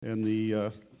And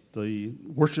the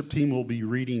worship team will be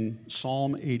reading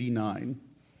Psalm 89.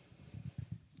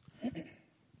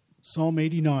 Psalm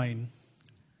 89.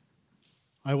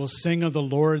 I will sing of the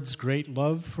Lord's great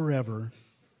love forever.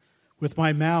 With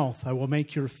my mouth I will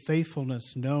make your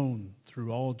faithfulness known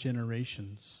through all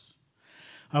generations.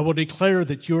 I will declare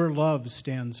that your love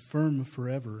stands firm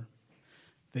forever,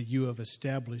 that you have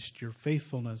established your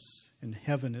faithfulness in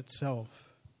heaven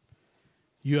itself.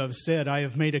 You have said, I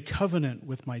have made a covenant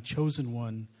with my chosen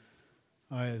one.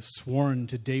 I have sworn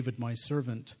to David my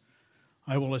servant.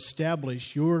 I will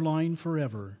establish your line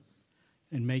forever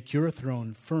and make your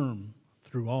throne firm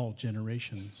through all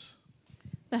generations.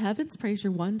 The heavens praise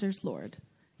your wonders, Lord,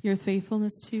 your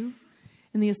faithfulness too,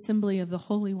 in the assembly of the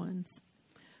holy ones.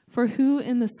 For who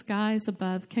in the skies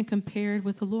above can compare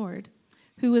with the Lord?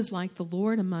 Who is like the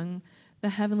Lord among the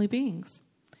heavenly beings?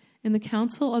 In the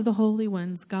council of the holy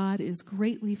ones, God is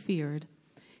greatly feared.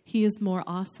 He is more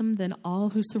awesome than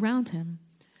all who surround him.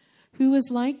 Who is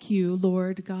like you,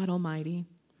 Lord God Almighty?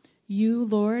 You,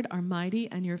 Lord, are mighty,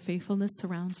 and your faithfulness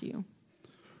surrounds you.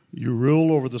 You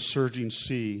rule over the surging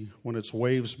sea. When its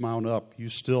waves mount up, you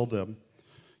still them.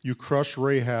 You crush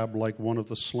Rahab like one of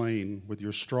the slain. With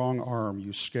your strong arm,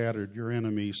 you scattered your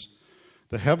enemies.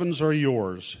 The heavens are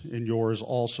yours, and yours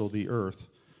also the earth.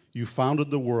 You founded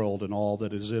the world and all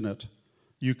that is in it.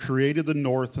 You created the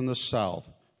north and the south.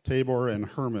 Tabor and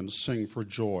Hermon sing for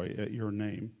joy at your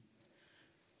name.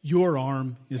 Your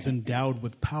arm is endowed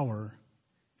with power.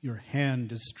 Your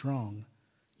hand is strong.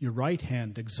 Your right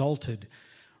hand exalted.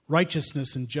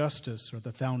 Righteousness and justice are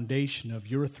the foundation of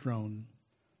your throne.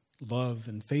 Love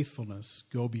and faithfulness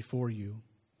go before you.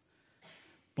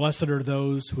 Blessed are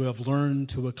those who have learned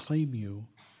to acclaim you,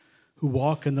 who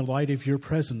walk in the light of your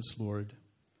presence, Lord.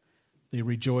 They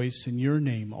rejoice in your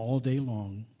name all day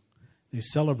long. They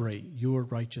celebrate your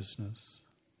righteousness.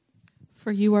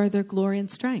 For you are their glory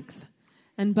and strength,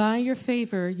 and by your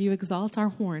favor you exalt our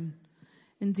horn.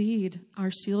 Indeed, our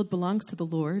shield belongs to the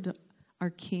Lord, our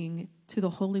King, to the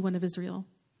Holy One of Israel.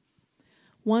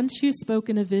 Once you spoke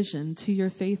in a vision to your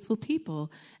faithful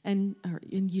people, and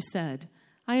you said,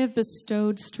 I have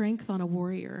bestowed strength on a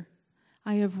warrior.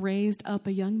 I have raised up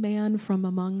a young man from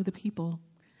among the people.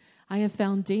 I have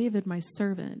found David, my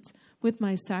servant. With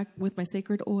my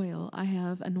sacred oil, I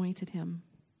have anointed him.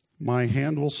 My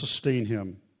hand will sustain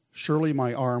him. Surely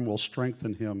my arm will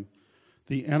strengthen him.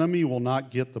 The enemy will not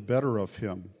get the better of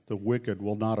him. The wicked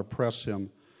will not oppress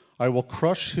him. I will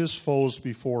crush his foes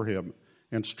before him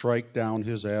and strike down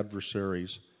his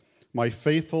adversaries. My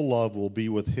faithful love will be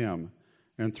with him,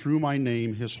 and through my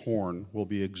name his horn will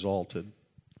be exalted.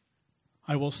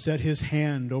 I will set his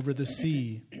hand over the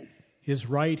sea, his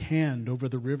right hand over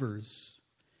the rivers.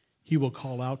 He will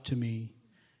call out to me,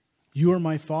 You are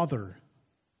my Father,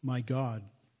 my God,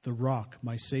 the rock,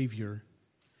 my Savior.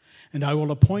 And I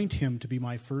will appoint him to be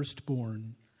my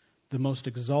firstborn, the most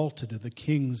exalted of the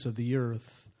kings of the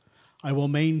earth. I will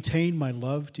maintain my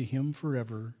love to him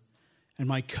forever, and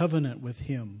my covenant with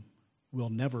him will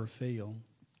never fail.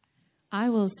 I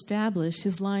will establish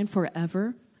his line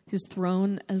forever, his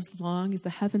throne as long as the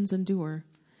heavens endure.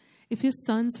 If his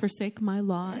sons forsake my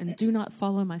law and do not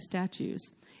follow my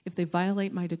statutes, if they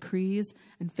violate my decrees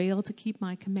and fail to keep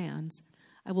my commands,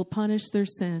 I will punish their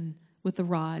sin with the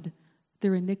rod,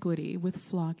 their iniquity with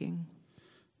flogging.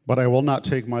 But I will not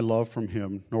take my love from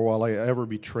him, nor will I ever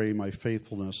betray my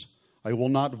faithfulness. I will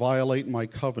not violate my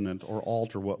covenant or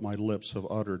alter what my lips have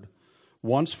uttered.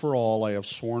 Once for all I have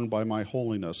sworn by my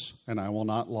holiness, and I will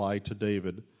not lie to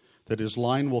David, that his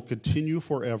line will continue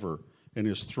forever, and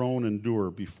his throne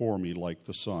endure before me like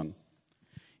the sun.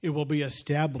 It will be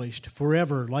established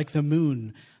forever like the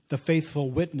moon, the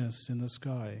faithful witness in the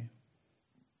sky.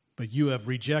 But you have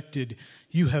rejected,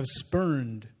 you have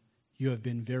spurned, you have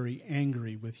been very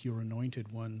angry with your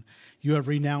anointed one. You have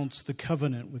renounced the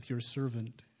covenant with your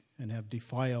servant and have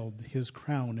defiled his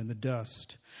crown in the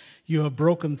dust. You have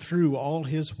broken through all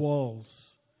his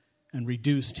walls and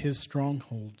reduced his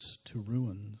strongholds to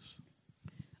ruins.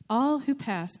 All who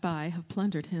pass by have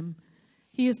plundered him.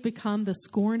 He has become the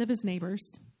scorn of his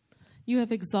neighbors. You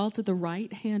have exalted the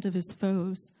right hand of his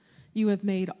foes. You have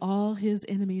made all his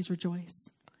enemies rejoice.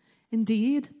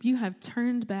 Indeed, you have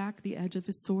turned back the edge of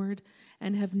his sword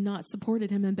and have not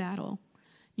supported him in battle.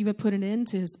 You have put an end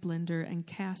to his splendor and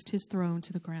cast his throne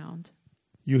to the ground.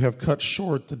 You have cut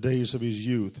short the days of his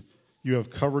youth. You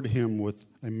have covered him with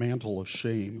a mantle of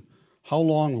shame. How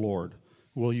long, Lord,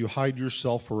 will you hide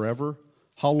yourself forever?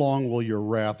 How long will your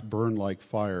wrath burn like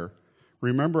fire?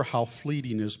 Remember how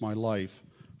fleeting is my life.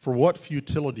 For what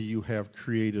futility you have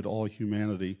created all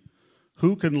humanity.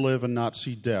 Who can live and not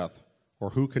see death? or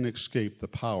who can escape the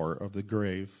power of the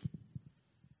grave?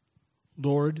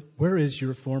 Lord, where is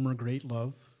your former great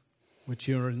love, which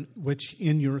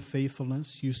in your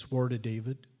faithfulness you swore to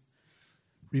David?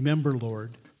 Remember,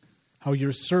 Lord, how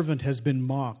your servant has been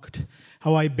mocked,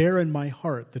 how I bear in my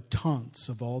heart the taunts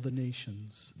of all the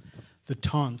nations, the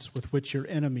taunts with which your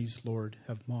enemies, Lord,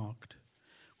 have mocked,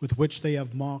 with which they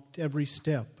have mocked every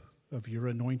step of your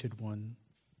anointed one.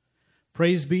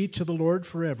 Praise be to the Lord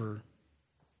forever.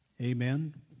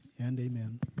 Amen and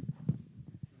amen.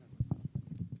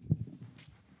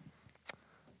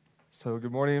 So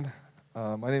good morning.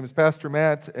 My name is Pastor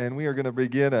Matt, and we are going to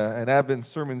begin an Advent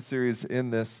sermon series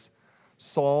in this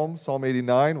psalm, Psalm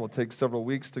 89. We'll take several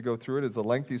weeks to go through it. It's a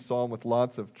lengthy psalm with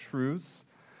lots of truths.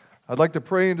 I'd like to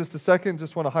pray in just a second.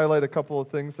 Just want to highlight a couple of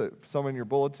things that some in your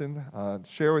bulletin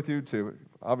share with you to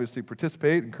obviously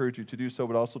participate, encourage you to do so,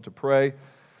 but also to pray.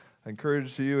 I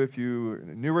encourage you, if you're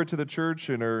newer to the church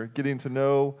and are getting to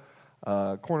know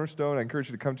Cornerstone, I encourage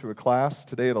you to come to a class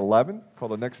today at 11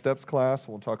 called the Next Steps class.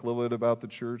 We'll talk a little bit about the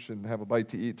church and have a bite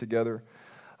to eat together.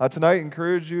 Tonight, I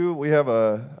encourage you, we have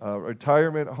a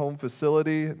retirement home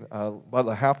facility about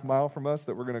a half mile from us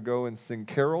that we're going to go and sing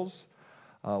carols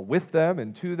with them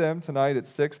and to them tonight at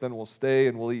 6. Then we'll stay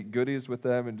and we'll eat goodies with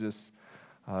them and just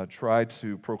try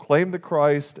to proclaim the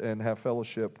Christ and have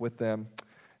fellowship with them.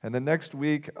 And then next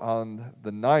week on the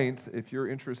 9th, if you're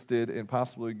interested in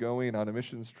possibly going on a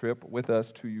missions trip with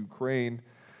us to Ukraine,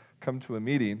 come to a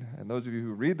meeting. And those of you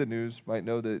who read the news might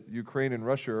know that Ukraine and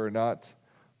Russia are not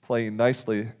playing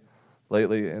nicely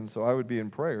lately. And so I would be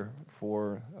in prayer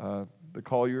for the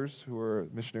Colliers, who are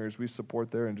missionaries we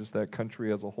support there, and just that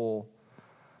country as a whole.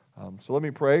 So let me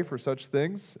pray for such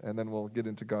things, and then we'll get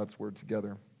into God's Word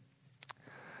together.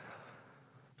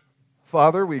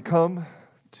 Father, we come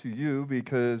to you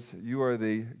because you are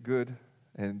the good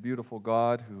and beautiful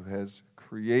God who has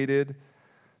created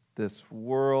this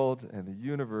world and the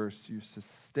universe. You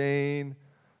sustain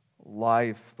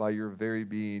life by your very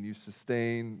being. You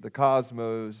sustain the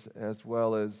cosmos as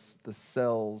well as the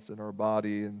cells in our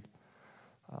body, and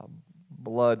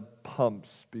blood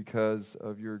pumps because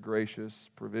of your gracious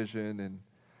provision, and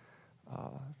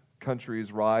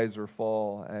countries rise or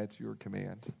fall at your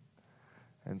command.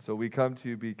 And so we come to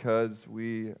you because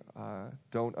we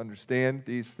don't understand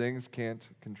these things, can't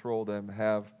control them,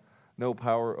 have no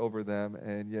power over them,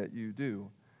 and yet you do.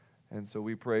 And so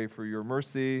we pray for your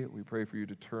mercy. We pray for you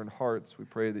to turn hearts. We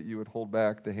pray that you would hold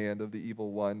back the hand of the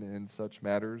evil one in such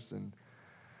matters. And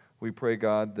we pray,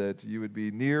 God, that you would be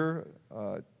near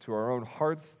to our own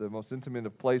hearts, the most intimate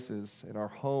of places, in our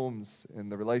homes, in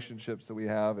the relationships that we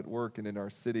have at work and in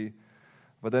our city.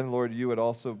 But then, Lord, you would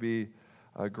also be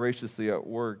graciously at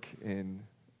work in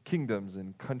kingdoms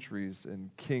and countries and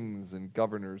kings and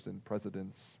governors and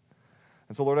presidents.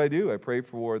 And so, Lord, I pray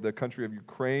for the country of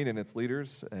Ukraine and its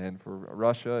leaders, and for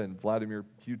Russia and Vladimir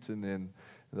Putin, and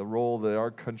the role that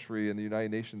our country and the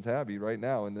United Nations have right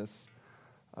now in this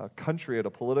country at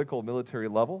a political, military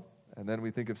level. And then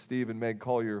we think of Steve and Meg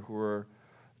Collier, who are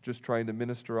just trying to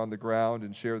minister on the ground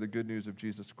and share the good news of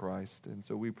Jesus Christ. And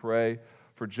so we pray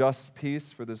for just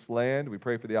peace for this land. We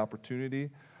pray for the opportunity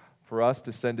for us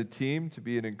to send a team to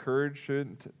be an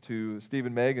encouragement to Steve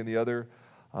and Meg and the other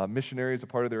missionaries, a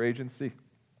part of their agency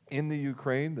in the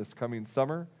Ukraine this coming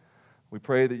summer. We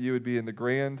pray that you would be in the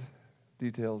grand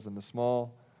details and the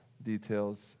small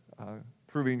details,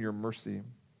 proving your mercy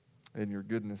and your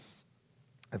goodness.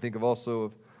 I think also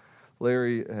of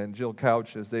Larry and Jill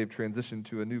Couch as they've transitioned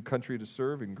to a new country to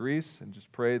serve in Greece, and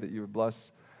just pray that you would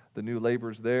bless the new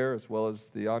labors there, as well as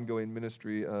the ongoing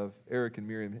ministry of Eric and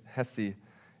Miriam Hesse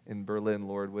in Berlin.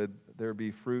 Lord, would there be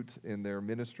fruit in their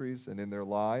ministries and in their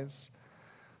lives?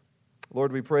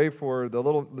 Lord, we pray for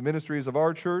the ministries of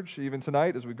our church, even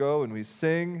tonight as we go and we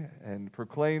sing and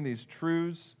proclaim these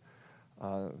truths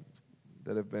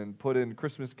that have been put in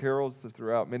Christmas carols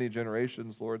throughout many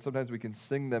generations, Lord. Sometimes we can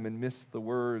sing them and miss the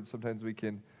words. Sometimes we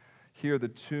can hear the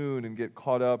tune and get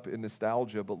caught up in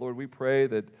nostalgia. But Lord, we pray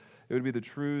that it would be the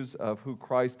truths of who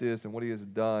Christ is and what he has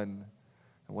done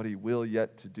and what he will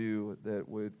yet to do that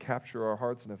would capture our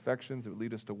hearts and affections. It would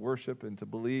lead us to worship and to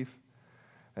belief.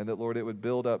 And that, Lord, it would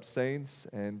build up saints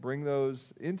and bring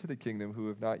those into the kingdom who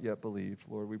have not yet believed.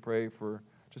 Lord, we pray for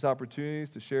just opportunities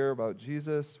to share about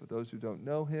Jesus with those who don't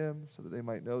know him, so that they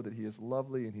might know that he is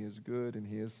lovely and he is good and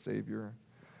he is Savior.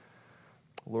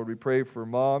 Lord, we pray for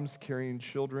moms carrying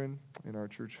children in our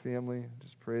church family.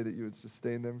 Just pray that you would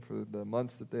sustain them for the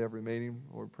months that they have remaining.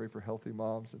 Lord, pray for healthy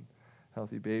moms and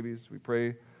healthy babies. We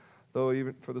pray, though,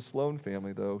 even for the Sloan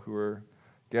family, though, who are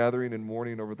gathering and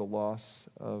mourning over the loss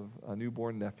of a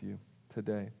newborn nephew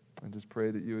today. And just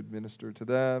pray that you would minister to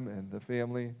them and the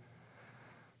family.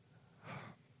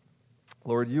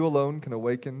 Lord, you alone can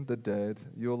awaken the dead.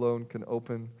 You alone can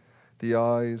open the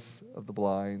eyes of the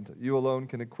blind. You alone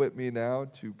can equip me now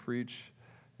to preach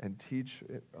and teach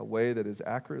a way that is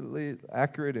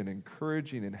accurate and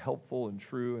encouraging and helpful and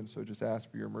true. And so just ask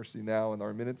for your mercy now in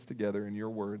our minutes together in your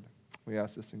word. We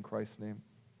ask this in Christ's name.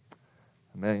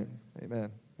 Amen. Amen.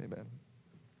 Amen.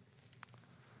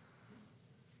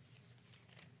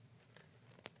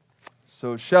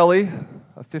 So Shelley,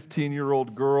 a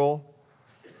 15-year-old girl,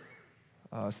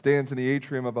 stands in the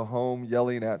atrium of a home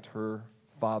yelling at her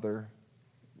father.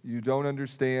 You don't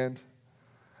understand.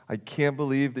 I can't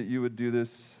believe that you would do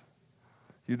this.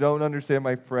 You don't understand,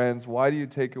 my friends. Why do you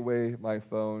take away my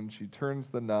phone? She turns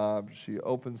the knob. She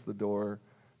opens the door.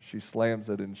 She slams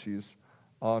it, and she's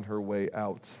on her way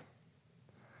out.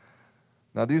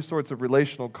 Now, these sorts of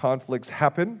relational conflicts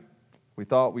happen. We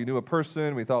thought we knew a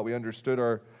person. We thought we understood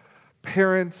our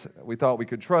parents. We thought we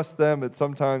could trust them, but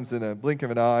sometimes in a blink of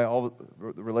an eye, all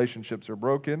the relationships are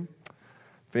broken.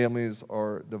 Families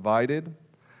are divided.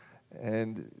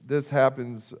 And this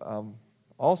happens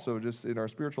also just in our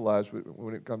spiritual lives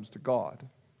when it comes to God.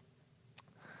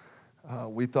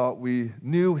 We thought we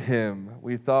knew him.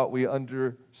 We thought we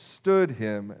understood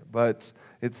him, but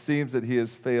it seems that he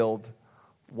has failed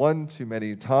one too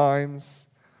many times.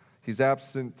 He's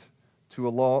absent too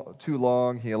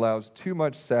long. He allows too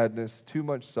much sadness, too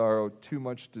much sorrow, too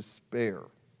much despair.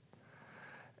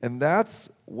 And that's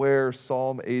where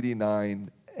Psalm 89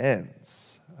 ends.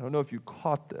 I don't know if you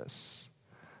caught this.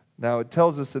 Now, it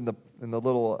tells us in the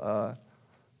little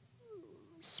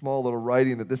small little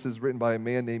writing that this is written by a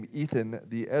man named Ethan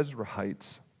the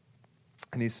Ezrahite.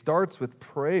 And he starts with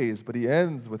praise, but he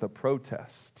ends with a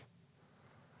protest.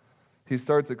 He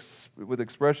starts with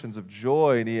expressions of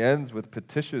joy, and he ends with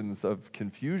petitions of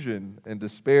confusion and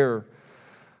despair.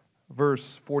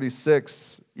 Verse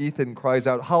 46, Ethan cries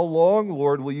out, "How long,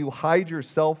 Lord, will you hide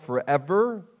yourself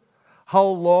forever? How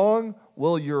long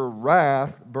will your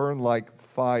wrath burn like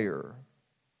fire?"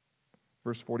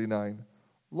 Verse 49,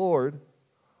 "Lord,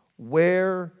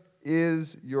 where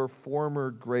is your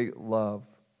former great love,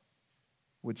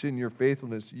 which in your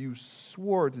faithfulness you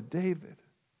swore to David?"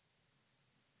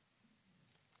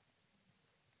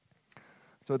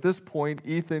 So at this point,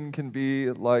 Ethan can be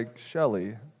like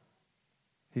Shelley.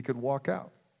 He could walk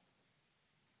out.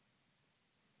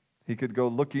 He could go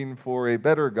looking for a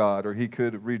better God, or he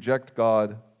could reject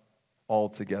God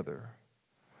altogether.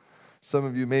 Some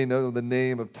of you may know the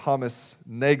name of Thomas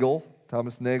Nagel.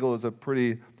 Thomas Nagel is a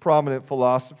pretty prominent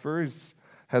philosopher.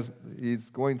 He's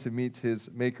going to meet his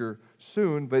maker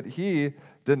soon, but he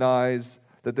denies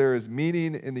that there is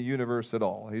meaning in the universe at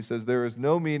all. He says there is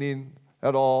no meaning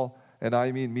at all, and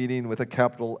I mean meaning with a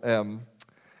capital M.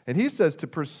 And he says to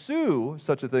pursue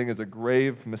such a thing is a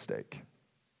grave mistake.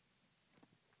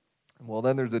 Well,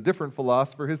 then there's a different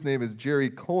philosopher. His name is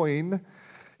Jerry Coyne.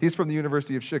 He's from the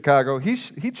University of Chicago. He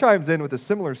chimes in with a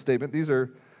similar statement. These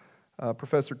are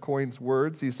Professor Coyne's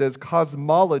words. He says,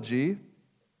 cosmology,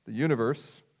 the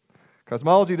universe,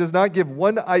 cosmology does not give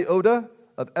one iota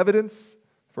of evidence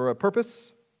for a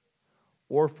purpose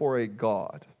or for a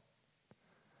God.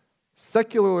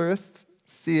 Secularists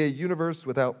see a universe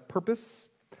without purpose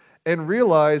and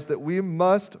realize that we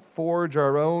must forge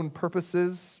our own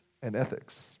purposes and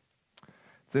ethics.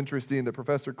 It's interesting that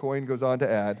Professor Coyne goes on to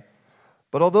add,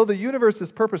 but although the universe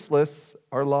is purposeless,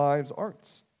 our lives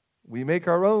aren't. We make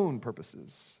our own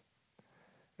purposes,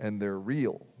 and they're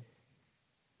real.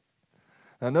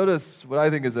 Now notice what I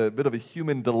think is a bit of a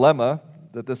human dilemma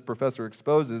that this professor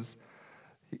exposes.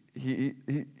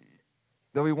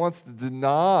 Though he wants to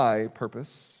deny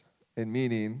purpose and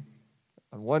meaning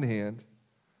on one hand,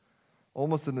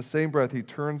 almost in the same breath he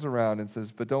turns around and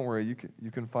says, but don't worry,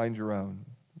 you can find your own,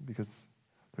 because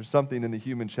there's something in the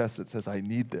human chest that says, I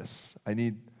need this. I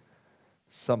need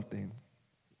something.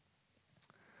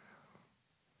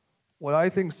 What I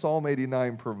think Psalm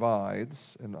 89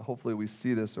 provides, and hopefully we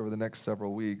see this over the next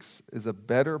several weeks, is a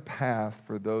better path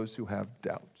for those who have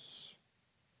doubts.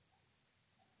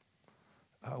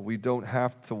 We don't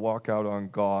have to walk out on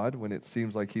God when it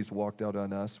seems like He's walked out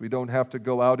on us. We don't have to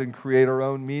go out and create our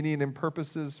own meaning and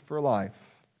purposes for life.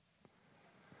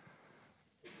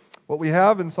 What we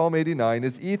have in Psalm 89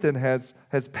 is Ethan has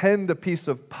penned a piece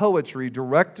of poetry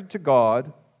directed to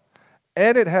God,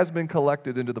 and it has been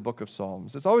collected into the book of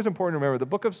Psalms. It's always important to remember the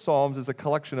book of Psalms is a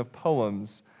collection of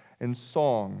poems and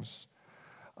songs.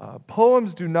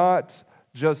 Poems do not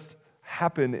just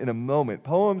happen in a moment.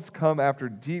 Poems come after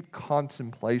deep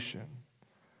contemplation.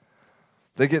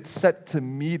 They get set to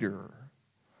meter.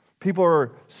 People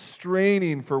are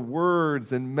straining for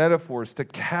words and metaphors to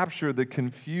capture the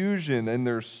confusion in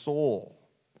their soul.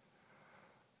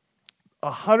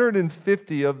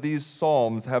 150 of these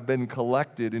psalms have been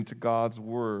collected into God's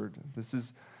Word.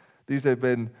 These have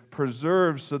been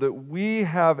preserved so that we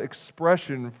have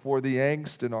expression for the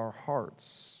angst in our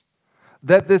hearts.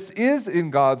 That this is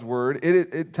in God's Word,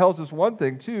 it tells us one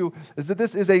thing too, is that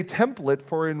this is a template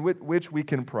for in which we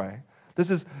can pray.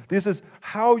 This is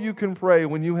how you can pray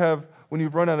when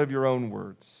you've run out of your own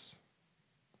words.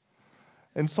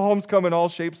 And psalms come in all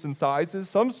shapes and sizes.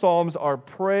 Some psalms are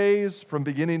praise from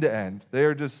beginning to end. They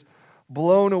are just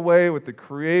blown away with the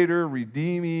Creator,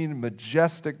 redeeming,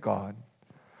 majestic God.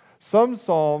 Some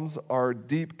psalms are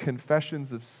deep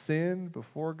confessions of sin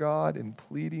before God and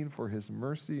pleading for His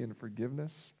mercy and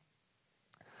forgiveness.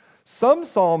 Some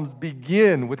psalms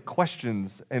begin with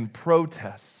questions and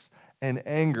protests and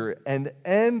anger and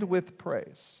end with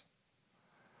praise.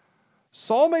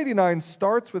 Psalm 89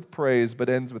 starts with praise but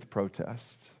ends with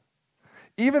protest.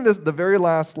 Even the very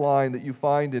last line that you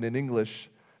find in an English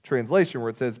translation where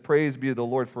it says, "Praise be to the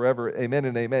Lord forever, amen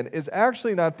and amen," is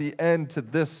actually not the end to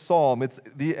this psalm. It's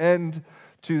the end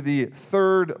to the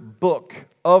third book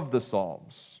of the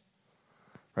Psalms.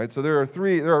 Right? So there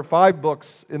are 5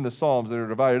 books in the Psalms that are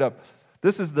divided up.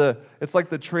 It's like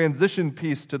the transition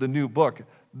piece to the new book.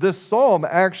 This psalm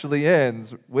actually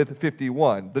ends with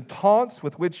 51. The taunts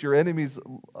with which your enemies,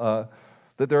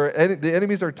 the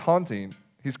enemies are taunting.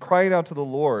 He's crying out to the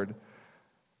Lord.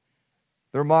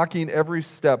 They're mocking every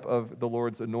step of the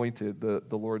Lord's anointed,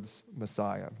 the Lord's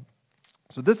Messiah.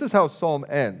 So this is how Psalm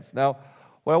ends. Now,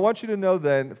 what I want you to know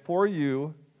then, for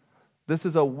you, this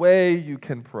is a way you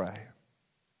can pray.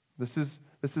 This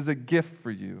is a gift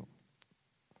for you.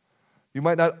 You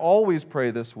might not always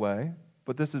pray this way,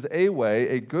 but this is a way,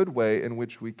 a good way in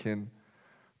which we can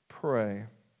pray.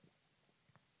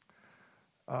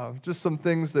 Just some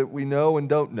things that we know and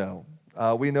don't know.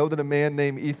 We know that a man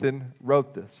named Ethan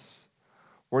wrote this.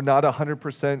 We're not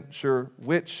 100% sure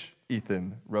which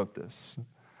Ethan wrote this.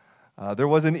 There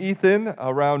was an Ethan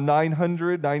around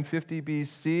 950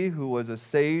 BC who was a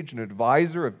sage and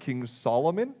advisor of King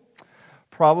Solomon.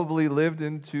 Probably lived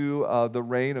into the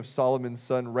reign of Solomon's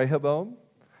son Rehoboam.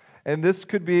 And this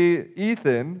could be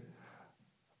Ethan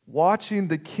watching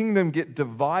the kingdom get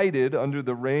divided under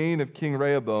the reign of King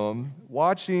Rehoboam,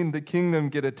 watching the kingdom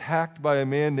get attacked by a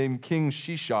man named King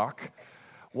Shishak,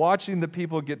 watching the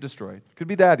people get destroyed. Could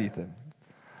be that Ethan.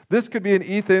 This could be an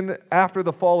Ethan after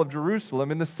the fall of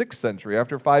Jerusalem in the 6th century,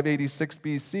 after 586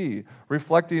 BC,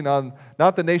 reflecting on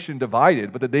not the nation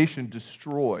divided, but the nation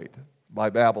destroyed by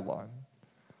Babylon.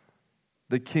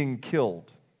 The king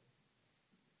killed.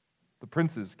 The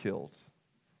princes killed.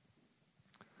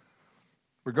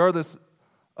 Regardless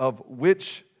of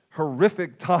which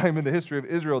horrific time in the history of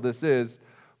Israel this is,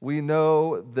 we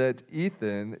know that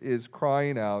Ethan is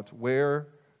crying out, "Where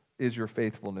is your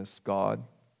faithfulness, God?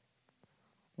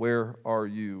 Where are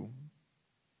you?"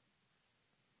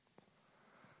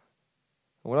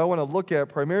 What I want to look at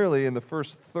primarily in the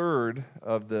first third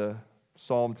of the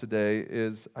psalm today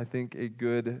is, I think, a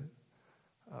good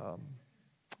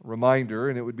reminder,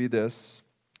 and it would be this: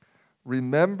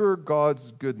 remember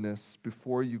God's goodness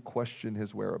before you question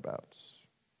His whereabouts.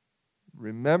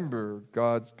 Remember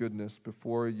God's goodness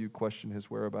before you question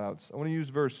His whereabouts. I want to use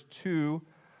verse 2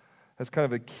 as kind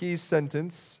of a key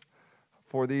sentence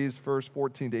for these first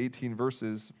 14 to 18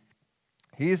 verses.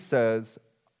 He says,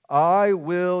 "I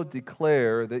will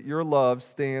declare that your love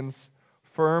stands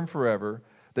firm forever,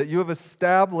 that you have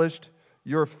established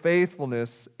your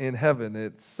faithfulness in heaven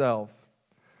itself."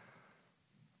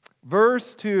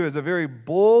 Verse 2 is a very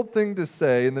bold thing to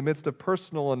say in the midst of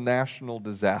personal and national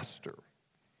disaster.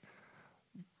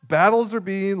 Battles are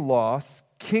being lost,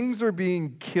 kings are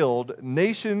being killed,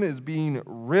 nation is being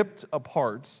ripped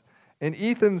apart, and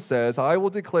Ethan says, "I will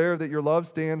declare that your love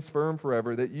stands firm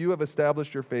forever, that you have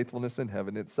established your faithfulness in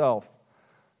heaven itself."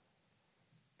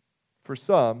 For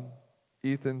some,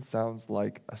 Ethan sounds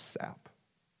like a sap.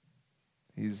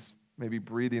 He's maybe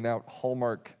breathing out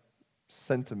Hallmark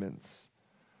sentiments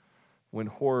when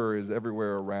horror is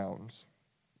everywhere around.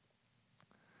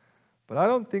 But I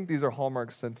don't think these are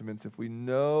Hallmark sentiments if we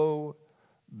know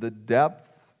the depth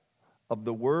of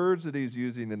the words that he's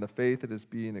using and the faith that is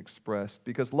being expressed.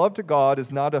 Because love to God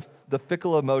is not the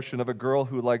fickle emotion of a girl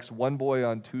who likes one boy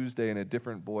on Tuesday and a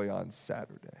different boy on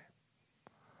Saturday.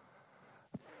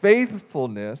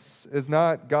 Faithfulness is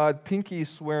not God pinky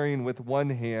swearing with one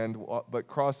hand but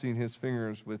crossing His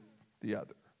fingers with the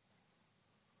other.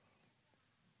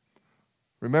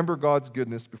 Remember God's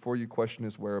goodness before you question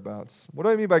His whereabouts. What do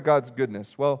I mean by God's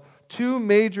goodness? Well, 2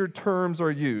 major terms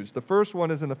are used. The first one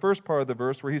is in the first part of the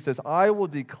verse where He says, "I will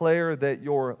declare that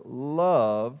your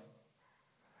love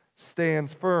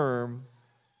stands firm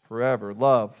forever."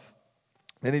 Love,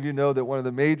 Many of you know that one of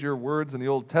the major words in the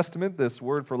Old Testament, this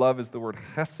word for love, is the word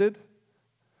chesed.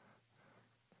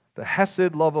 The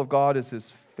chesed love of God is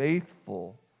His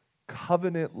faithful,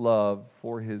 covenant love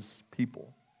for His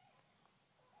people.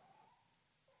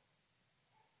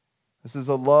 This is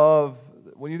a love,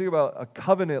 when you think about a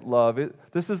covenant love,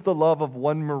 this is the love of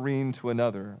one Marine to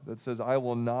another that says, I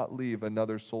will not leave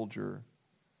another soldier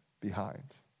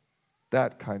behind.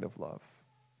 That kind of love.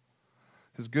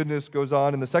 His goodness goes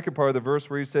on in the second part of the verse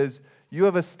where he says, you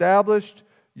have established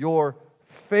your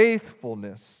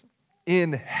faithfulness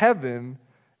in heaven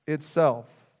itself.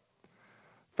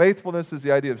 Faithfulness is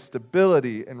the idea of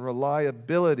stability and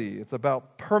reliability. It's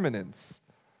about permanence.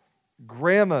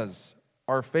 Grandmas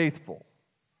are faithful.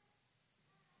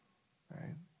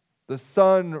 Right? The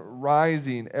sun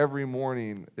rising every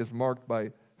morning is marked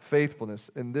by faithfulness,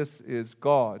 and this is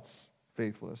God's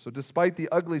faithfulness. So despite the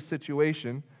ugly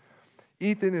situation,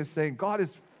 Ethan is saying God is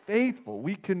faithful.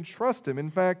 We can trust Him.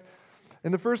 In fact,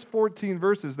 in the first 14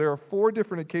 verses, there are 4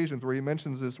 different occasions where he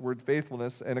mentions this word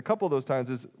faithfulness, and a couple of those times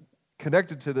is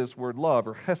connected to this word love,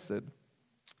 or chesed.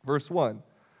 Verse 1,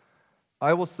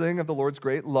 I will sing of the Lord's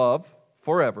great love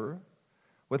forever.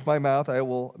 With my mouth I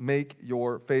will make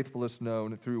your faithfulness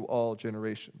known through all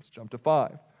generations. Jump to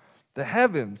 5. The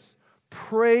heavens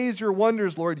praise your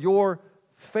wonders, Lord, your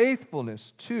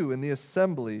faithfulness too in the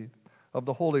assembly of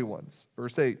the holy ones.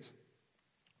 Verse 8.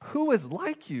 Who is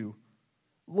like you,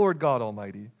 Lord God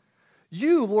Almighty?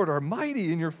 You, Lord, are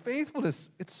mighty in your faithfulness.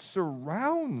 It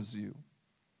surrounds you.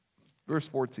 Verse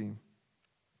 14.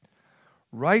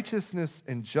 Righteousness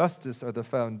and justice are the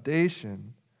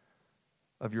foundation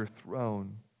of your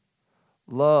throne.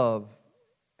 Love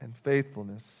and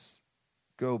faithfulness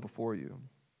go before you.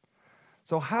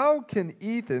 So how can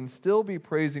Ethan still be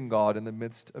praising God in the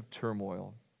midst of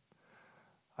turmoil?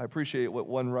 I appreciate what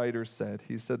one writer said.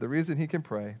 He said the reason he can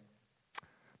pray,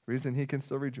 the reason he can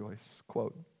still rejoice,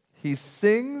 quote, he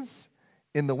sings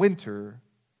in the winter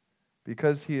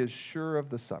because he is sure of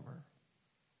the summer.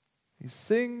 He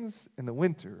sings in the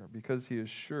winter because he is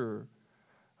sure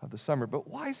of the summer. But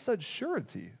why such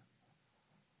surety?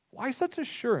 Why such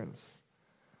assurance?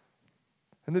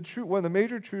 And one of the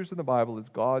major truths in the Bible is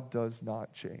God does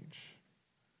not change.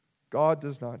 God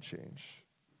does not change.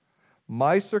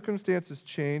 My circumstances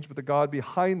change, but the God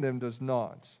behind them does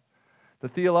not. The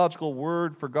theological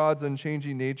word for God's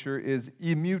unchanging nature is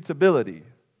immutability.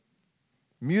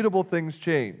 Mutable things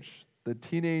change. The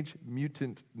Teenage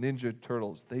Mutant Ninja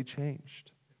Turtles, they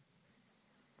changed.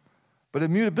 But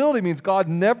immutability means God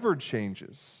never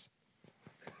changes.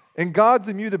 And God's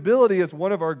immutability is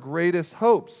one of our greatest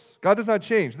hopes. God does not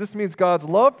change. This means God's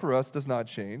love for us does not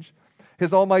change.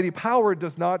 His almighty power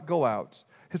does not go out.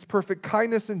 His perfect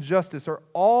kindness and justice are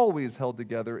always held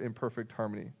together in perfect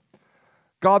harmony.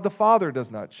 God the Father does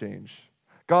not change.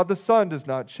 God the Son does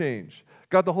not change.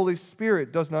 God the Holy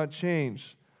Spirit does not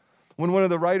change. When one of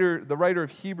the writer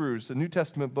of Hebrews, a New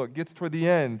Testament book, gets toward the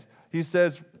end, he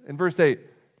says in verse 8,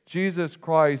 Jesus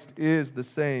Christ is the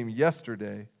same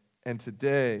yesterday and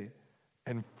today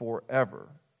and forever.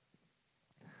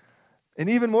 And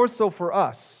even more so for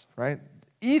us, right?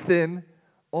 Ethan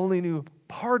only knew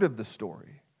part of the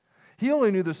story. He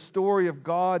only knew the story of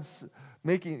God's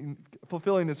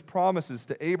fulfilling His promises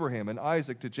to Abraham and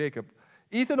Isaac, to Jacob.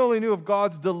 Ethan only knew of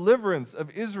God's deliverance of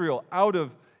Israel out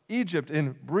of Egypt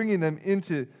and bringing them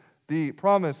into the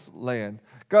promised land.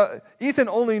 Ethan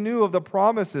only knew of the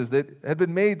promises that had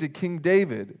been made to King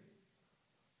David.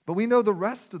 But we know the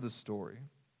rest of the story.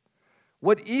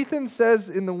 What Ethan says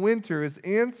in the winter is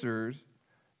answered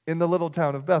in the little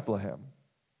town of Bethlehem.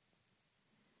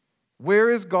 Where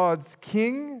is God's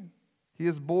king? He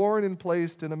is born and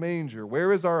placed in a manger.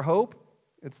 Where is our hope?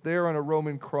 It's there on a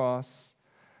Roman cross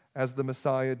as the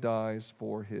Messiah dies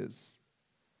for His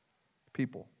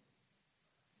people.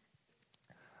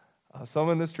 Some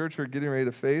in this church are getting ready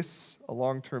to face a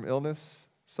long-term illness.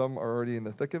 Some are already in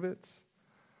the thick of it.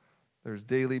 There's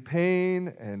daily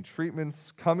pain and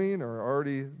treatments coming or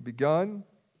already begun.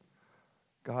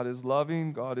 God is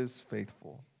loving. God is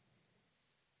faithful.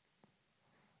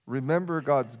 Remember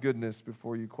God's goodness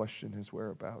before you question His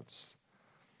whereabouts.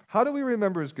 How do we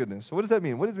remember His goodness? So what does that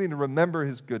mean? What does it mean to remember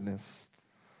His goodness?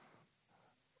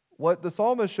 What the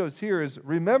psalmist shows here is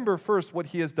remember first what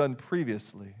he has done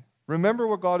previously. Remember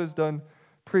what God has done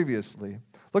previously.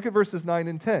 Look at verses 9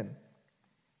 and 10.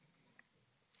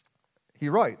 He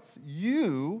writes,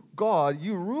 you, God,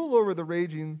 you rule over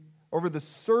the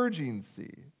surging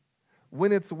sea.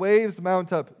 When its waves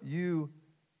mount up, you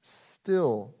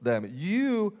still them.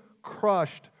 You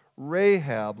crushed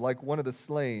Rahab like one of the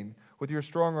slain. With your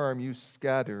strong arm you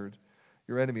scattered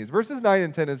your enemies. Verses 9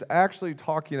 and 10 is actually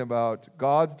talking about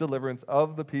God's deliverance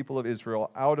of the people of Israel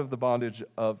out of the bondage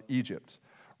of Egypt.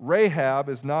 Rahab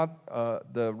is not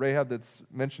the Rahab that's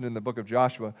mentioned in the book of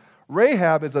Joshua.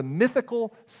 Rahab is a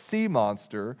mythical sea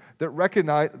monster that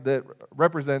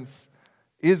represents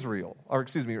Israel,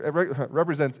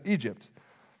 represents Egypt.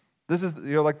 This is,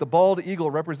 like the bald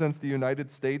eagle represents the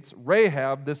United States.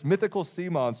 Rahab, this mythical sea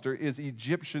monster, is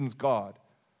Egyptians' god.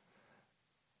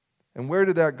 And where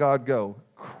did that god go?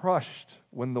 Crushed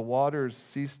when the waters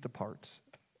ceased to part,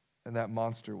 and that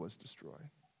monster was destroyed.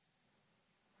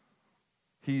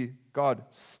 God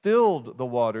stilled the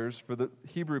waters for the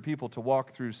Hebrew people to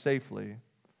walk through safely.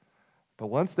 But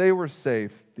once they were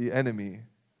safe, the enemy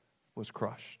was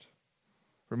crushed.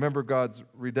 Remember God's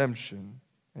redemption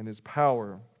and His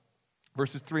power.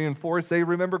 Verses 3 and 4 say,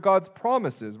 remember God's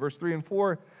promises. Verse 3 and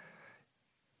 4,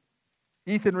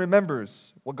 Ethan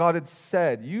remembers what God had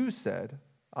said. You said,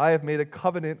 I have made a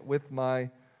covenant with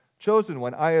my chosen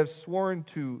one. I have sworn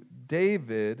to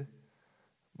David,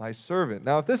 my servant.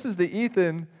 Now, if this is the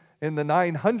Ethan in the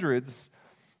 900s,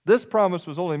 this promise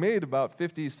was only made about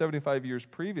 50, 75 years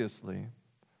previously.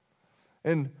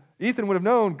 And Ethan would have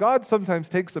known God sometimes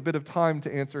takes a bit of time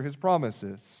to answer His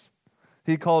promises.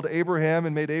 He called Abraham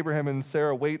and made Abraham and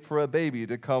Sarah wait for a baby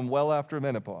to come well after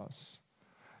menopause.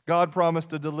 God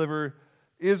promised to deliver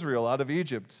Israel out of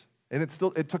Egypt, and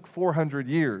it took 400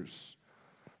 years.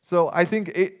 So I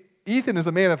think Ethan is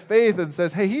a man of faith and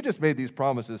says, hey, he just made these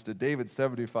promises to David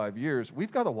 75 years.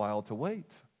 We've got a while to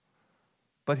wait.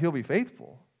 But he'll be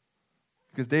faithful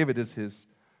because David is his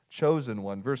chosen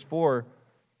one. Verse 4,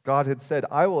 God had said,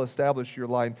 I will establish your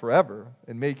line forever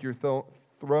and make your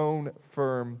throne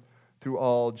firm through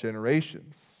all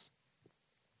generations.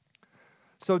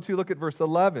 So to look at verse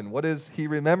 11, what is he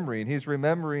remembering? He's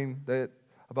remembering that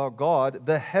about God,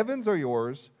 the heavens are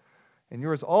yours, and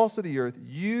yours also the earth.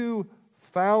 You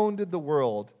founded the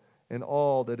world and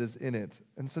all that is in it.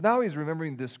 And so now he's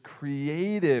remembering this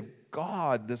creative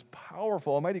God, this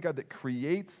powerful, almighty God that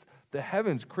creates the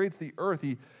heavens, creates the earth.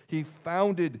 He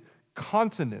founded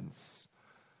continents,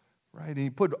 right? And He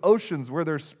put oceans where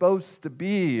they're supposed to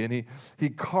be, and he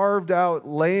carved out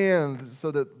land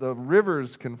so that the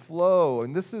rivers can flow.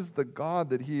 And this is the God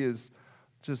that he's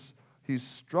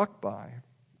struck by.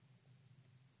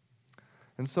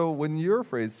 And so when you're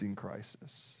facing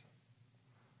crisis,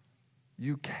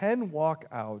 you can walk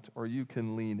out or you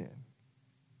can lean in.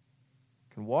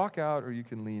 You can walk out or you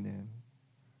can lean in.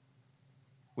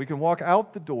 We can walk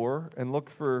out the door and look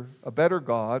for a better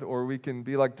God, or we can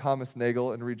be like Thomas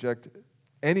Nagel and reject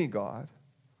any God.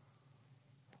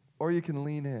 Or you can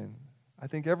lean in. I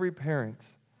think every parent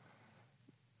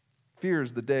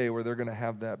fears the day where they're going to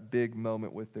have that big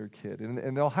moment with their kid.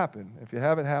 And they'll happen. If it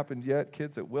haven't happened yet,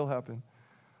 kids, it will happen.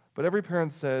 But every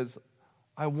parent says,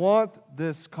 I want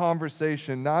this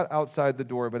conversation not outside the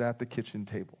door, but at the kitchen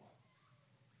table.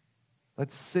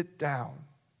 Let's sit down.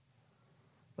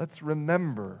 Let's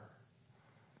remember.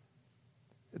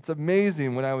 It's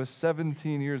amazing when I was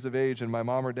 17 years of age and my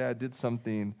mom or dad did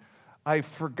something, I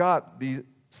forgot the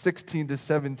 16 to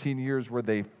 17 years where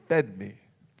they fed me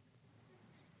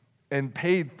and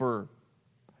paid for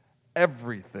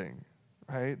everything,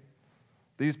 right?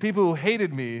 These people who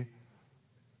hated me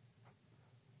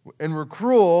and were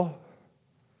cruel,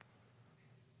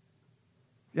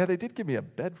 yeah, they did give me a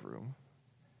bedroom.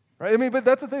 Right? I mean, but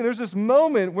that's the thing. There's this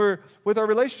moment where, with our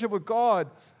relationship with God,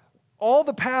 all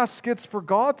the past gets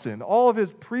forgotten. All of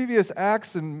His previous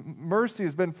acts and mercy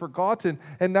has been forgotten.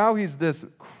 And now He's this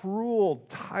cruel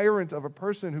tyrant of a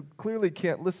person who clearly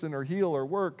can't listen or heal or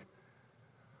work.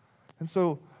 And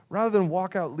so, rather than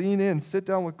walk out, lean in, sit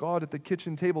down with God at the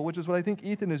kitchen table, which is what I think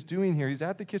Ethan is doing here. He's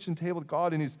at the kitchen table with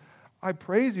God, and I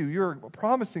praise you. You're a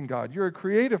promising God. You're a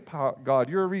creative God.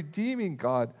 You're a redeeming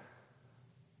God.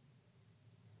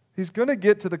 He's going to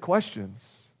get to the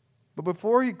questions. But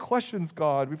before he questions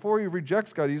God, before he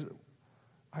rejects God,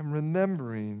 I'm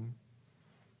remembering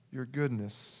your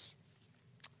goodness.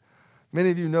 Many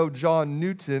of you know John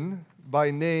Newton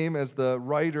by name as the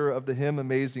writer of the hymn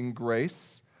Amazing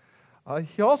Grace.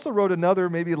 He also wrote another,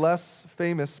 maybe less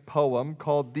famous poem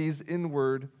called These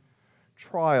Inward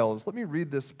Trials. Let me read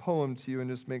this poem to you and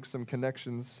just make some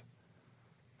connections.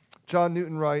 John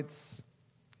Newton writes,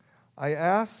 I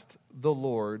asked the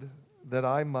Lord that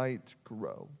I might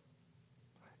grow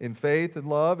in faith and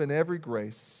love and every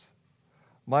grace,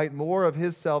 might more of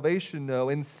His salvation know,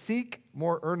 and seek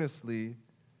more earnestly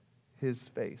His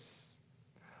face.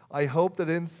 I hope that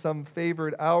in some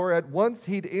favored hour at once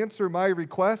He'd answer my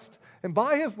request, and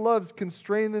by His love's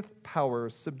constraineth power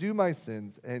subdue my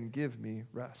sins and give me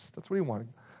rest. That's what He wanted.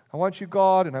 I want you,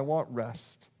 God, and I want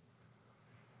rest.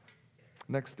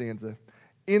 Next stanza.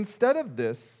 Instead of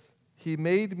this, he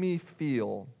made me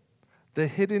feel the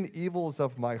hidden evils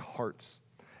of my heart,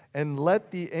 and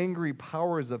let the angry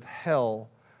powers of hell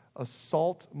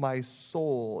assault my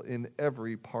soul in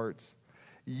every part.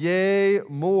 Yea,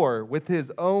 more, with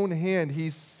his own hand he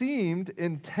seemed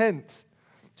intent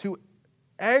to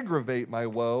aggravate my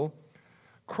woe,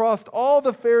 crossed all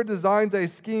the fair designs I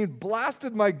schemed,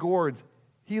 blasted my gourds,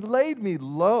 he laid me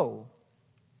low.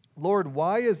 Lord,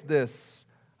 why is this?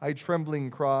 I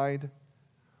trembling cried.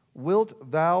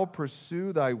 Wilt thou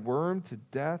pursue thy worm to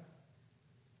death?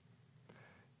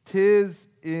 'Tis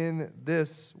in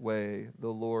this way, the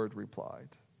Lord replied.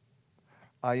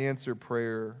 I answer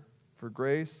prayer for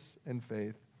grace and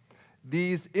faith.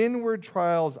 These inward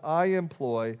trials I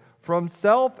employ, from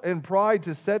self and pride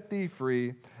to set thee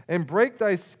free, and break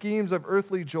thy schemes of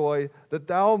earthly joy, that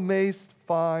thou mayst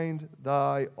find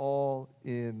thy all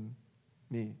in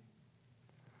me.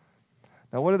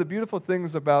 Now, one of the beautiful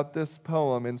things about this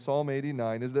poem in Psalm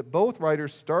 89 is that both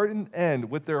writers start and end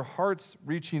with their hearts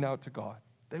reaching out to God.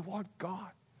 They want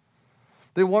God.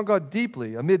 They want God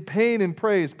deeply. Amid pain and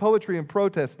praise, poetry and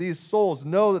protest, these souls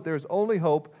know that there is only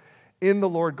hope in the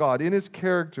Lord God, in His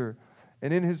character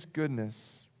and in His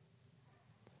goodness.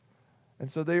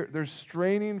 And so they're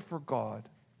straining for God.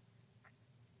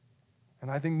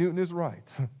 And I think Newton is right.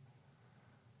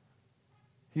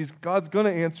 God's going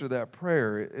to answer that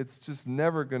prayer. It's just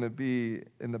never going to be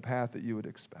in the path that you would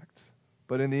expect.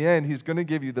 But in the end, He's going to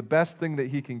give you the best thing that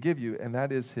He can give you, and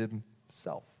that is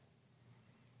Himself.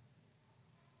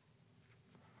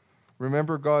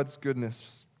 Remember God's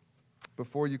goodness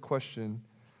before you question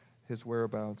His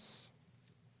whereabouts.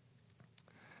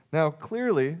 Now,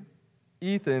 clearly,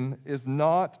 Ethan is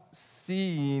not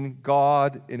seeing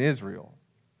God in Israel.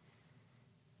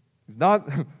 He's not,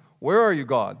 where are you,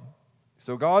 God?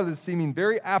 So God is seeming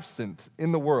very absent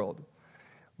in the world.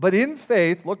 But in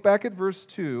faith, look back at verse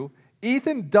 2,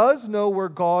 Ethan does know where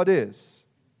God is.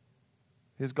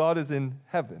 His God is in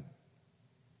heaven.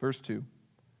 Verse 2,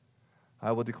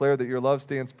 I will declare that your love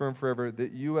stands firm forever,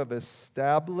 that you have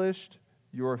established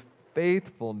your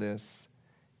faithfulness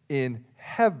in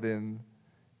heaven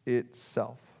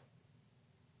itself.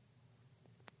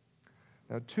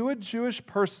 Now, to a Jewish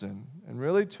person, and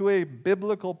really to a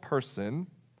biblical person,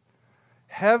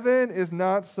 heaven is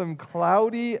not some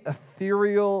cloudy,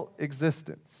 ethereal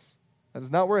existence. That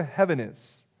is not where heaven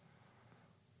is.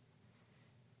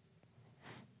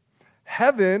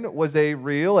 Heaven was a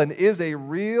real and is a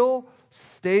real,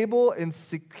 stable, and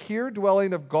secure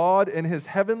dwelling of God in His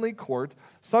heavenly court.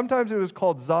 Sometimes it was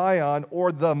called Zion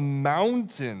or the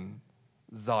mountain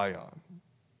Zion.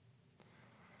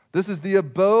 This is the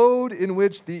abode in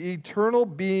which the eternal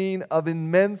being of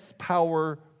immense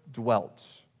power dwelt.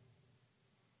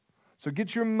 So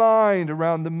get your mind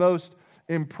around the most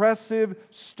impressive,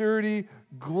 sturdy,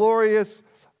 glorious,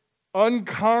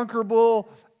 unconquerable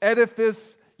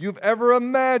edifice you've ever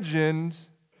imagined,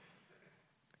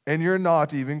 and you're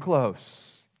not even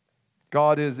close.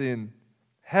 God is in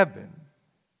heaven.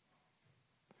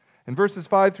 In verses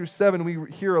 5 through 7, we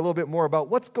hear a little bit more about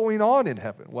what's going on in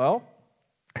heaven. Well,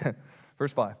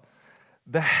 verse 5,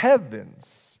 the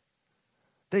heavens,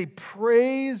 they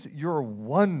praise your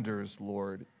wonders,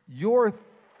 Lord, your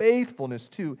faithfulness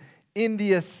too, in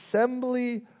the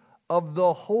assembly of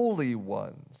the holy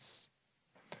ones.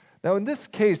 Now, in this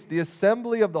case, the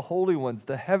assembly of the holy ones,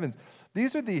 the heavens,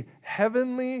 these are the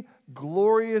heavenly,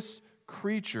 glorious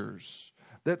creatures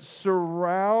that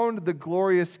surround the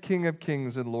glorious King of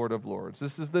Kings and Lord of Lords.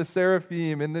 This is the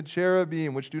seraphim and the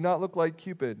cherubim, which do not look like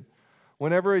Cupid.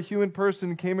 Whenever a human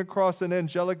person came across an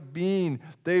angelic being,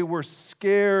 they were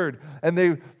scared and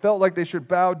they felt like they should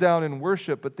bow down and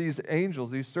worship. But these angels,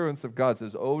 these servants of God,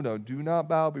 says, oh no, do not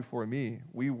bow before me.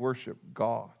 We worship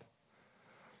God.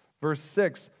 Verse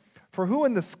 6, for who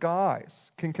in the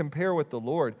skies can compare with the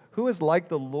Lord? Who is like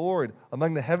the Lord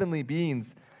among the heavenly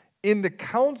beings? In the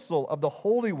council of the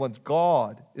holy ones,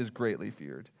 God is greatly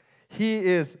feared. He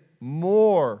is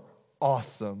more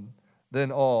awesome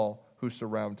than all who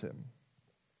surround Him.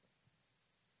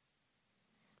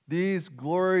 These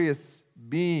glorious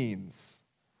beings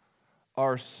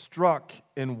are struck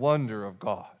in wonder of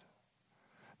God.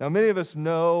 Now, many of us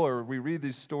know, or we read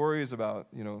these stories about,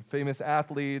 famous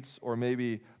athletes or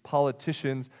maybe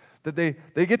politicians, that they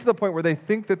get to the point where they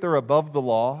think that they're above the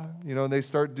law, and they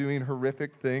start doing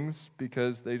horrific things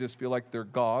because they just feel like they're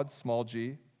gods, small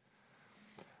g.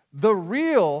 The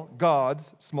real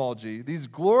gods, small g, these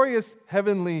glorious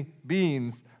heavenly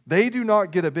beings, they do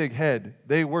not get a big head.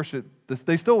 They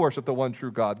still worship the one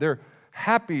true God. They're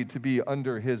happy to be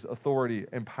under His authority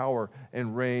and power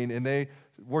and reign, and they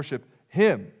worship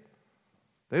Him.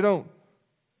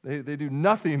 They do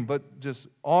nothing but just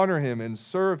honor him and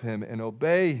serve him and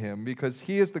obey him because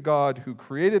he is the God who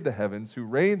created the heavens, who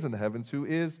reigns in the heavens, who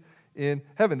is in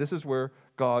heaven. This is where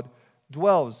God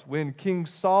dwells. When King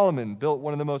Solomon built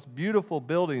one of the most beautiful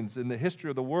buildings in the history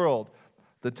of the world,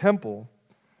 the temple,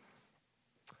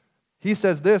 he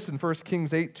says this in 1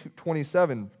 Kings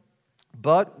 8:27,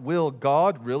 "But will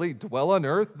God really dwell on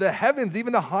earth? The heavens,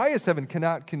 even the highest heaven,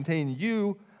 cannot contain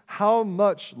you. How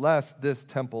much less this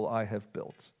temple I have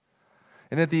built."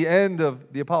 And at the end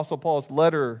of the Apostle Paul's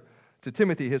letter to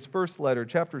Timothy, his first letter,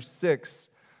 chapter 6,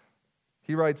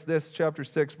 he writes this, chapter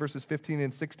 6, verses 15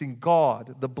 and 16,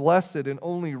 "God, the blessed and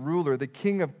only ruler, the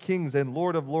King of kings and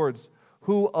Lord of lords,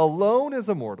 who alone is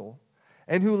immortal,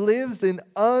 and who lives in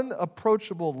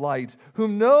unapproachable light,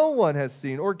 whom no one has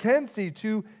seen or can see,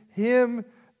 to him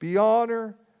be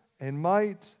honor and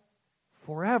might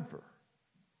forever.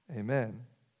 Amen."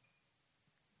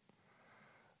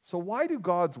 So why do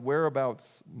God's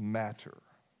whereabouts matter?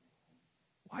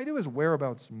 Why do his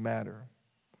whereabouts matter?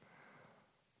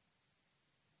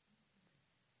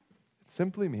 It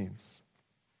simply means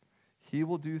he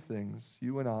will do things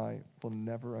you and I will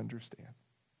never understand.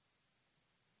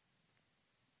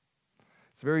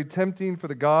 It's very tempting for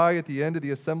the guy at the end of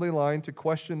the assembly line to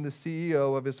question the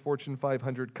CEO of his Fortune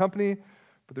 500 company,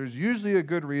 but there's usually a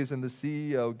good reason the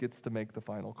CEO gets to make the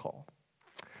final call.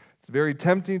 It's very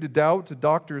tempting to doubt a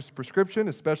doctor's prescription,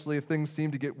 especially if things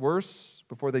seem to get worse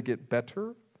before they get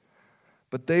better.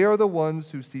 But they are the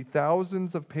ones who see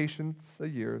thousands of patients a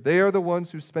year. They are the ones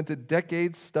who spent a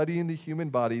decade studying the human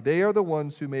body. They are the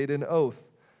ones who made an oath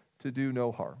to do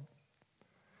no harm.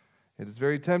 It is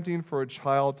very tempting for a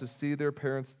child to see their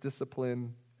parents'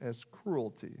 discipline as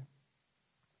cruelty.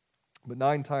 But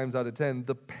 9 times out of 10,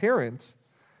 the parent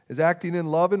is acting in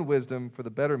love and wisdom for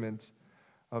the betterment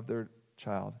of their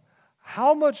child.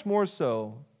 How much more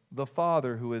so the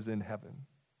Father who is in heaven?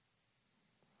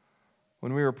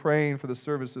 When we were praying for the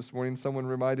service this morning, someone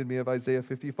reminded me of Isaiah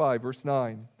 55, verse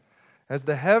 9. "As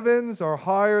the heavens are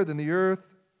higher than the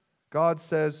earth," God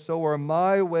says, "so are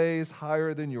my ways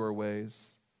higher than your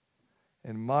ways,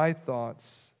 and my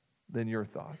thoughts than your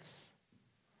thoughts."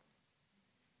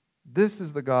 This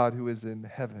is the God who is in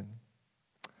heaven.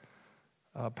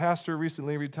 Pastor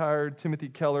recently retired, Timothy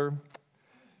Keller,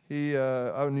 he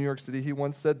out in New York City, he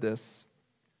once said this: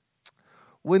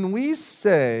 "When we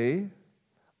say,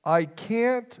 'I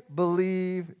can't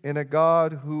believe in a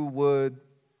God who would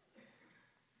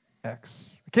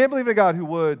X,' I can't believe in a God who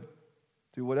would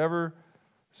do whatever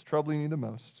is troubling you the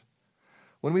most.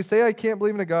 When we say, 'I can't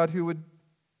believe in a God who would,'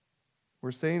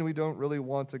 we're saying we don't really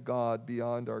want a God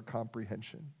beyond our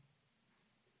comprehension.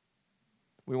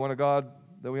 We want a God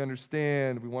that we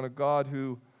understand. We want a God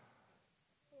who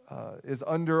is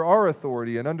under our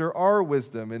authority and under our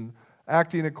wisdom and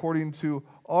acting according to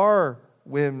our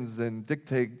whims and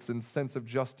dictates and sense of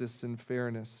justice and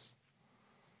fairness."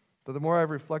 But the more I've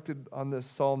reflected on this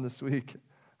psalm this week,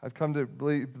 I've come to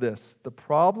believe this: the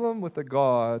problem with a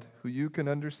God who you can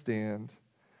understand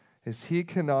is he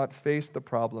cannot face the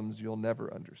problems you'll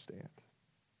never understand.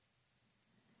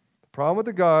 The problem with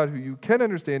the God who you can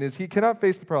understand is he cannot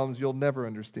face the problems you'll never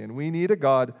understand. We need a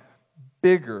God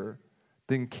bigger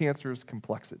than cancer's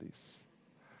complexities.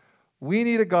 We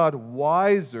need a God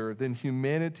wiser than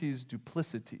humanity's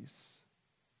duplicities.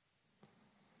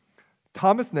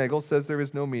 Thomas Nagel says there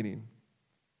is no meaning.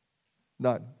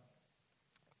 None.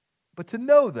 But to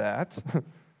know that,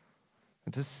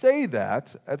 and to say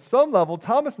that, at some level,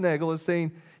 Thomas Nagel is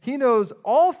saying he knows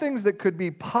all things that could be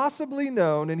possibly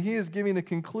known, and he is giving a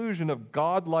conclusion of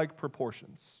godlike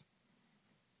proportions.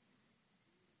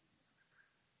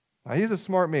 Now, he's a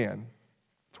smart man,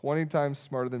 20 times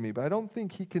smarter than me, but I don't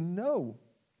think he can know.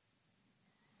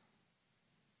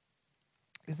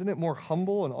 Isn't it more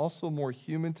humble and also more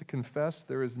human to confess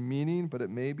there is meaning, but it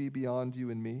may be beyond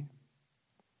you and me?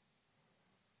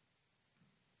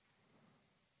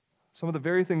 Some of the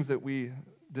very things that we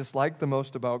dislike the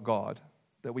most about God,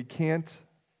 that we can't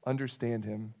understand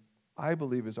him, I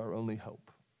believe is our only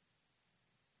hope.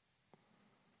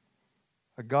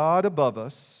 A God above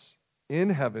us, in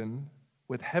heaven,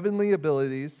 with heavenly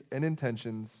abilities and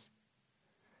intentions,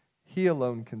 he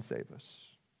alone can save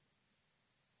us.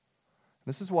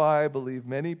 This is why I believe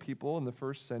many people in the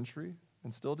first century,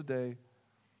 and still today,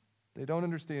 they don't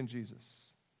understand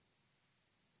Jesus.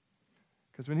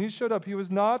 Because when he showed up, he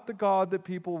was not the God that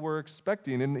people were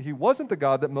expecting, and he wasn't the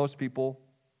God that most people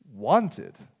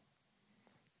wanted.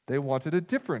 They wanted a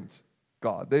different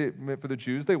God. For the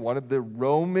Jews, they wanted the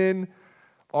Roman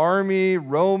army,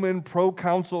 Roman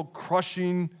proconsul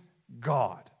crushing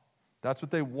God. That's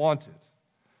what they wanted.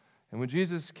 And when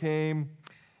Jesus came,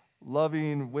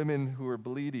 loving women who were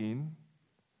bleeding,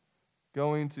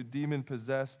 going to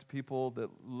demon-possessed people that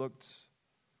looked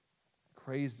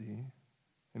crazy,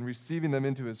 and receiving them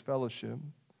into his fellowship.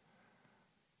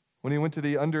 When he went to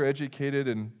the undereducated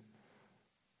and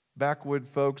backwood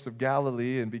folks of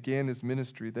Galilee and began his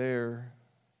ministry there,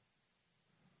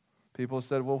 people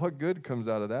said, well, what good comes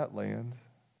out of that land?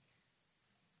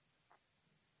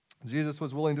 Jesus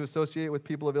was willing to associate with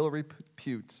people of ill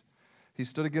repute. He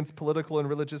stood against political and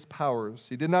religious powers.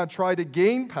 He did not try to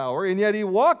gain power, and yet he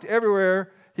walked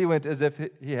everywhere he went as if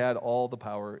he had all the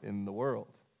power in the world.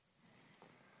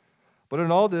 But in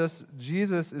all this,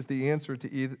 Jesus is the answer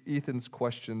to Ethan's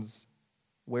questions.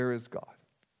 Where is God?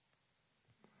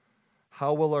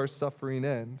 How will our suffering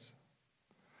end?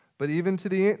 But even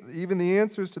the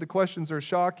answers to the questions are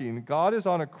shocking. God is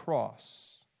on a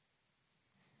cross.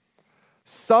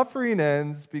 Suffering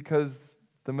ends because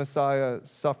the Messiah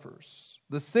suffers.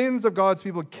 The sins of God's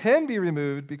people can be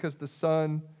removed because the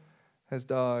Son has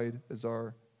died as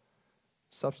our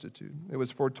substitute. It was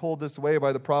foretold this way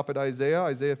by the prophet Isaiah.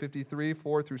 Isaiah 53,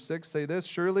 4 through 6 say this,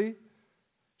 surely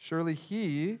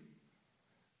he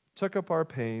took up our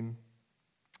pain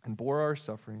and bore our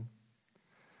suffering.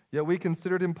 Yet we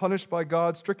considered him punished by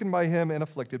God, stricken by him and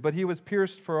afflicted. But he was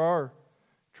pierced for our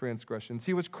transgressions.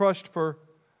 He was crushed for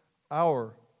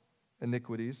our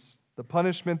iniquities. The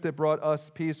punishment that brought us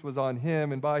peace was on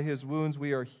him, and by his wounds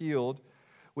we are healed.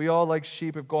 We all like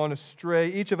sheep have gone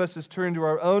astray. Each of us has turned to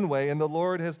our own way, and the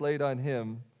Lord has laid on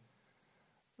him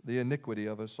the iniquity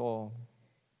of us all.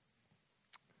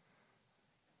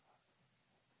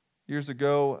 Years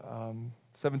ago,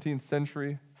 17th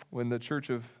century, when the Church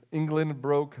of England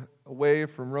broke away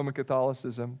from Roman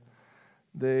Catholicism,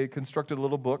 they constructed a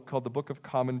little book called the Book of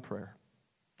Common Prayer.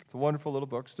 It's a wonderful little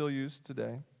book, still used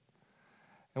today.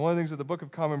 And one of the things that the Book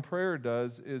of Common Prayer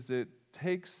does is it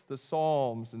takes the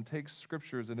Psalms and takes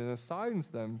scriptures and it assigns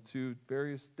them to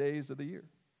various days of the year.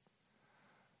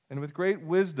 And with great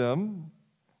wisdom,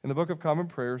 in the Book of Common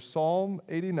Prayer, Psalm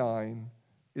 89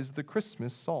 is the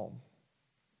Christmas psalm.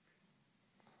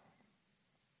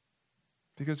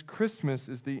 Because Christmas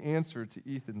is the answer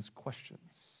to Ethan's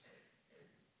questions.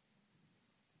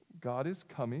 God is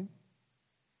coming.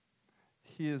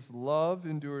 His love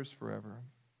endures forever.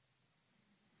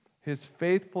 His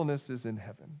faithfulness is in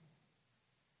heaven.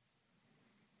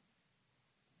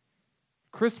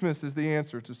 Christmas is the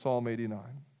answer to Psalm 89.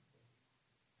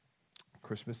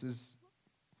 Christmas is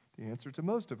the answer to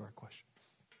most of our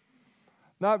questions.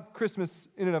 Not Christmas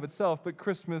in and of itself, but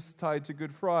Christmas tied to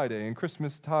Good Friday, and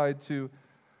Christmas tied to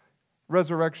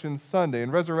Resurrection Sunday,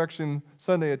 and Resurrection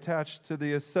Sunday attached to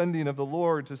the ascending of the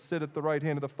Lord to sit at the right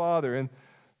hand of the Father, and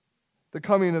the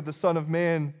coming of the Son of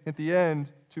Man at the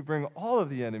end to bring all of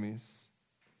the enemies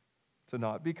to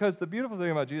naught. Because the beautiful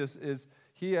thing about Jesus is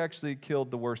he actually killed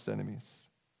the worst enemies.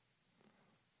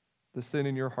 The sin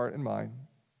in your heart and mind.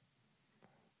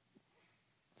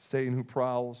 Satan who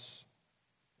prowls.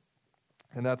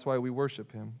 And that's why we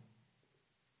worship him.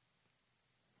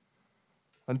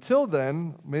 Until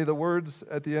then, may the words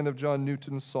at the end of John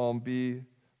Newton's psalm be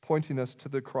pointing us to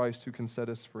the Christ who can set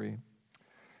us free.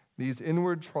 These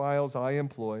inward trials I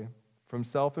employ from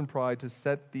self and pride to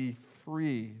set thee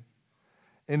free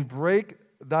and break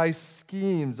thy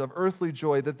schemes of earthly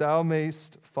joy that thou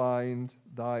mayst find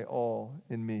thy all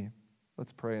in me.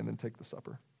 Let's pray and then take the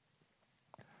supper.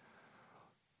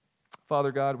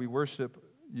 Father God, we worship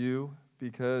you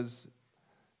because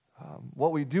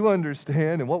what we do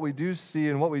understand and what we do see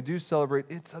and what we do celebrate,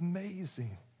 it's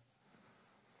amazing.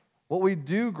 What we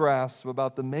do grasp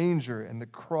about the manger and the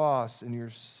cross and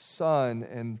your Son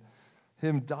and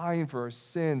him dying for our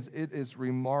sins, it is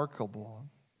remarkable.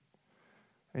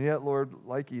 And yet, Lord,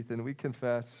 like Ethan, we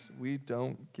confess we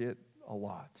don't get a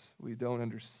lot. We don't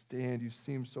understand. You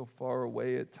seem so far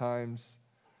away at times.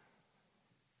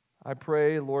 I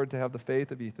pray, Lord, to have the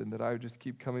faith of Ethan, that I would just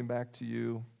keep coming back to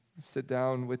you, sit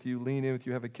down with you, lean in with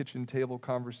you, have a kitchen table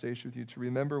conversation with you, to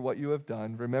remember what you have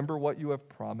done, remember what you have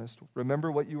promised,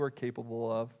 remember what you are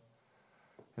capable of,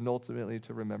 and ultimately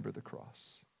to remember the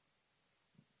cross.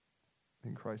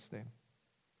 In Christ's name,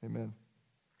 amen.